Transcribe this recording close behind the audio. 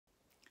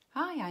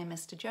Hi, I'm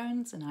Esther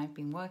Jones and I've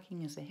been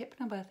working as a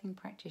hypnobirthing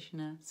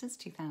practitioner since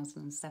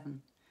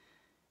 2007.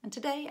 And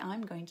today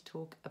I'm going to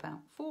talk about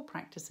 4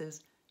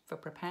 practices for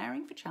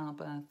preparing for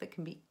childbirth that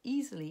can be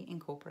easily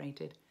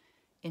incorporated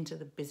into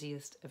the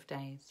busiest of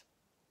days.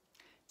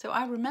 So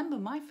I remember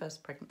my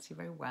first pregnancy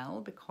very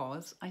well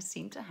because I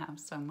seemed to have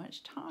so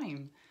much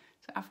time.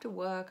 So after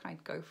work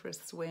I'd go for a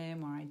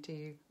swim, or I'd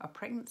do a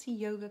pregnancy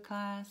yoga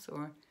class,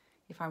 or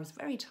if I was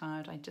very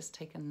tired I'd just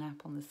take a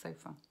nap on the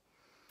sofa.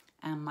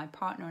 And my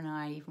partner and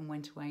I even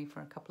went away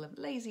for a couple of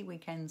lazy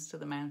weekends to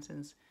the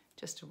mountains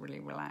just to really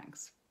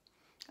relax.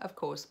 Of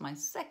course, my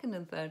second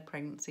and third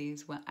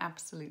pregnancies were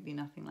absolutely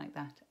nothing like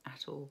that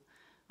at all.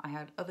 I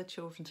had other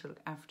children to look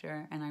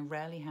after and I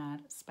rarely had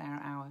a spare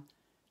hour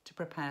to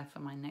prepare for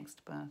my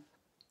next birth.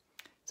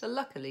 So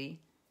luckily,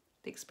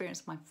 the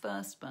experience of my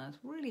first birth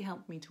really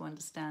helped me to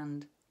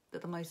understand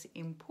that the most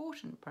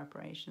important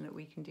preparation that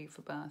we can do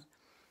for birth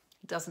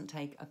doesn't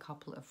take a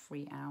couple of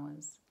free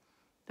hours.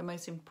 The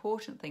most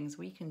important things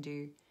we can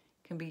do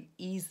can be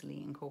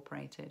easily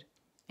incorporated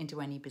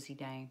into any busy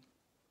day.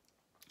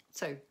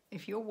 So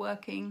if you're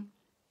working,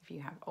 if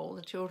you have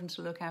older children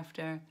to look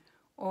after,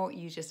 or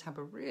you just have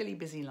a really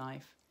busy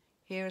life,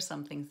 here are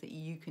some things that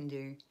you can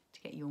do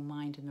to get your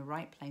mind in the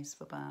right place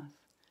for birth,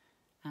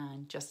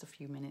 and just a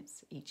few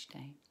minutes each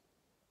day.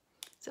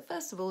 So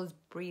first of all is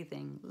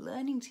breathing.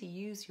 Learning to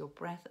use your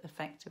breath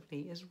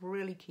effectively is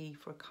really key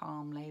for a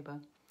calm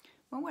labour.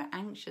 When we're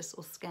anxious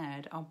or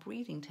scared, our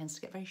breathing tends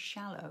to get very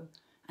shallow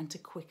and to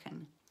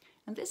quicken.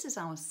 And this is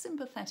our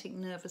sympathetic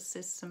nervous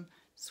system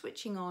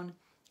switching on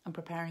and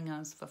preparing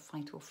us for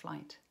fight or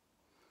flight.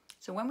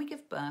 So when we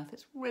give birth,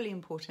 it's really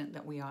important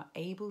that we are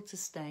able to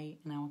stay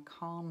in our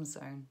calm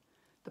zone,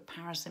 the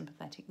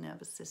parasympathetic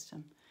nervous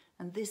system.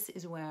 And this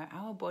is where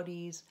our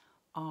bodies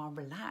are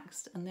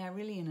relaxed and they're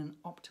really in an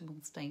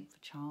optimal state for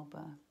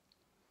childbirth.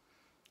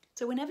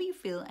 So whenever you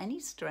feel any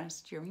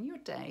stress during your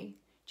day,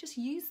 just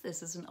use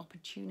this as an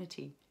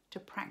opportunity to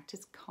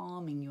practice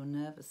calming your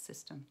nervous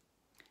system.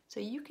 So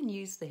you can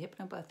use the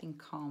Hypnobirthing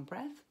calm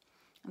breath.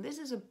 And this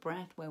is a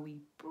breath where we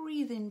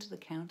breathe into the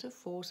count of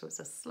 4. So it's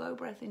a slow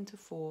breath into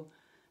 4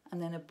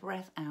 and then a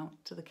breath out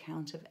to the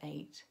count of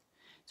 8.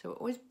 So we're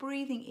always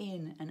breathing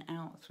in and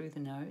out through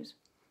the nose.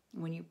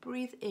 And when you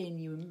breathe in,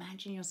 you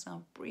imagine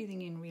yourself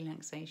breathing in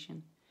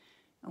relaxation.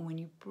 And when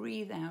you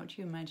breathe out,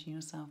 you imagine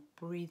yourself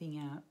breathing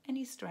out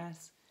any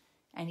stress,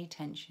 any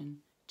tension,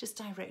 just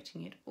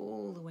directing it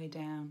all the way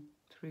down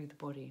through the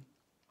body.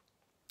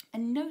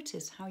 And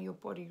notice how your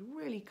body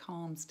really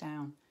calms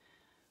down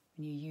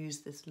when you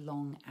use this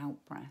long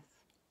out breath.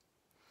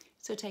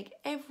 So take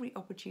every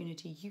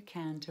opportunity you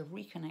can to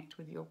reconnect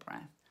with your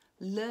breath,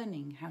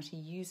 learning how to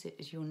use it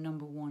as your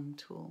number 1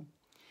 tool.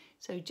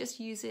 So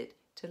just use it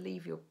to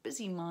leave your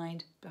busy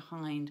mind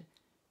behind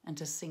and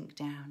to sink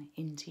down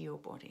into your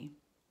body.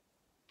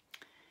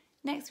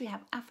 Next we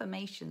have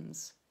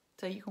affirmations.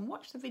 So you can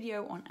watch the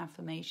video on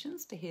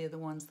affirmations to hear the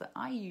ones that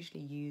I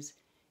usually use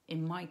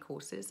in my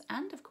courses.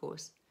 And of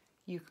course,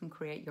 you can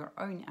create your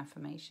own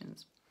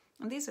affirmations.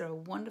 And these are a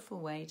wonderful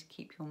way to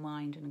keep your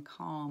mind in a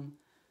calm,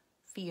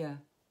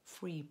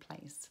 fear-free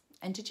place.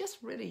 And to just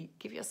really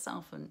give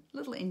yourself a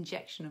little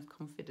injection of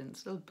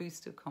confidence, a little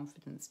boost of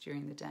confidence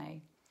during the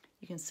day.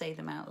 You can say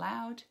them out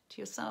loud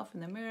to yourself in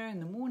the mirror in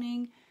the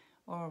morning,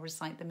 or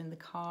recite them in the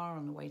car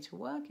on the way to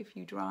work if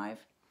you drive.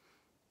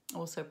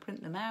 Also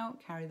print them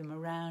out, carry them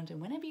around, and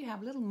whenever you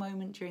have a little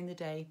moment during the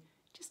day,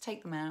 just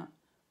take them out,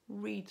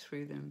 read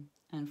through them,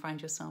 and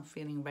find yourself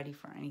feeling ready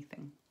for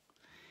anything.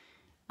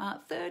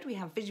 Third, we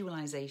have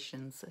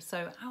visualizations.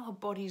 So our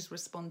bodies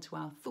respond to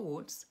our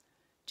thoughts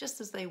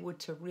just as they would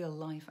to real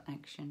life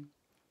action.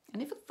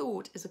 And if a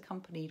thought is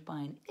accompanied by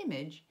an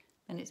image,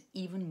 then it's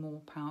even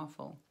more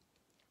powerful.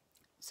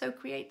 So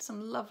create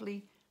some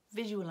lovely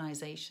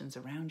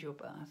visualizations around your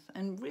birth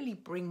and really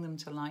bring them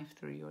to life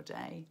through your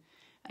day.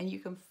 And you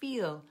can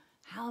feel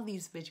how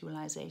these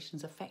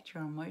visualizations affect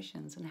your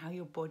emotions and how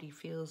your body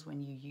feels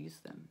when you use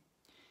them.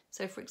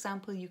 So for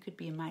example, you could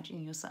be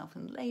imagining yourself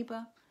in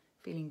labor,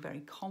 feeling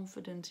very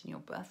confident in your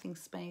birthing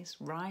space,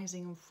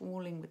 rising and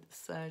falling with the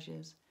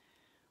surges.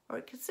 Or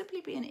it could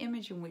simply be an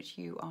image in which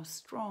you are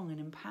strong and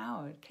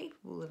empowered,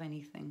 capable of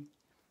anything.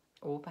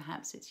 Or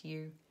perhaps it's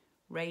you,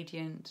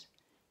 radiant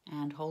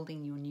and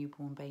holding your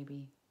newborn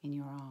baby in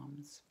your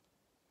arms.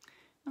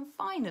 And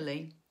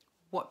finally,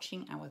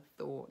 watching our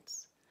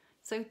thoughts.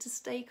 So to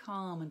stay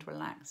calm and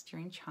relaxed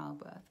during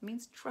childbirth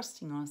means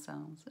trusting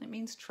ourselves, and it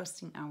means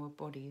trusting our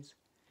bodies.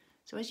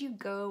 So as you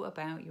go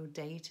about your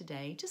day to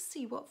day, just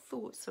see what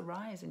thoughts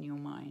arise in your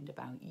mind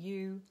about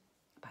you,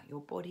 about your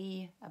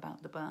body,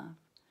 about the birth.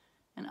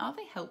 And are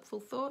they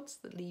helpful thoughts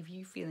that leave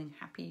you feeling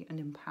happy and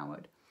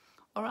empowered?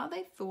 Or are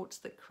they thoughts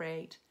that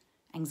create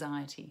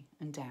anxiety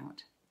and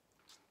doubt?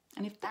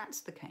 And if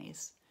that's the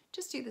case,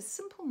 just do the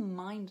simple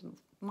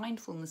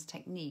mindfulness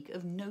technique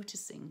of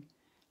noticing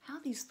how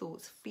these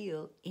thoughts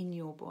feel in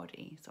your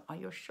body. So are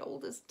your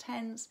shoulders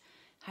tense?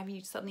 Have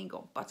you suddenly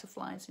got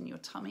butterflies in your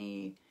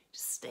tummy?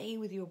 Just stay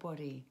with your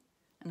body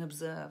and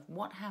observe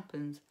what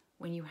happens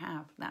when you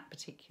have that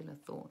particular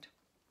thought.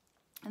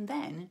 And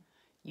then,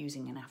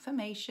 using an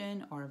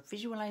affirmation or a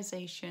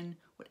visualization,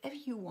 whatever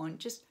you want,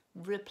 just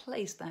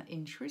replace that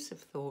intrusive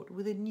thought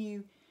with a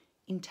new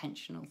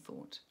intentional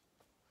thought.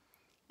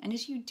 And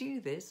as you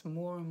do this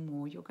more and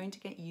more, you're going to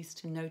get used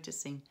to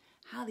noticing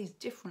how these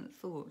different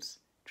thoughts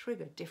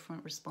trigger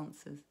different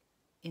responses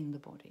in the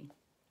body.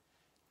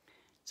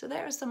 So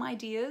there are some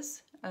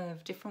ideas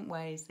of different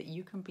ways that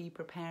you can be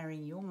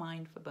preparing your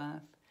mind for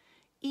birth,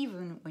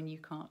 even when you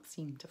can't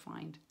seem to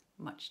find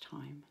much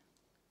time.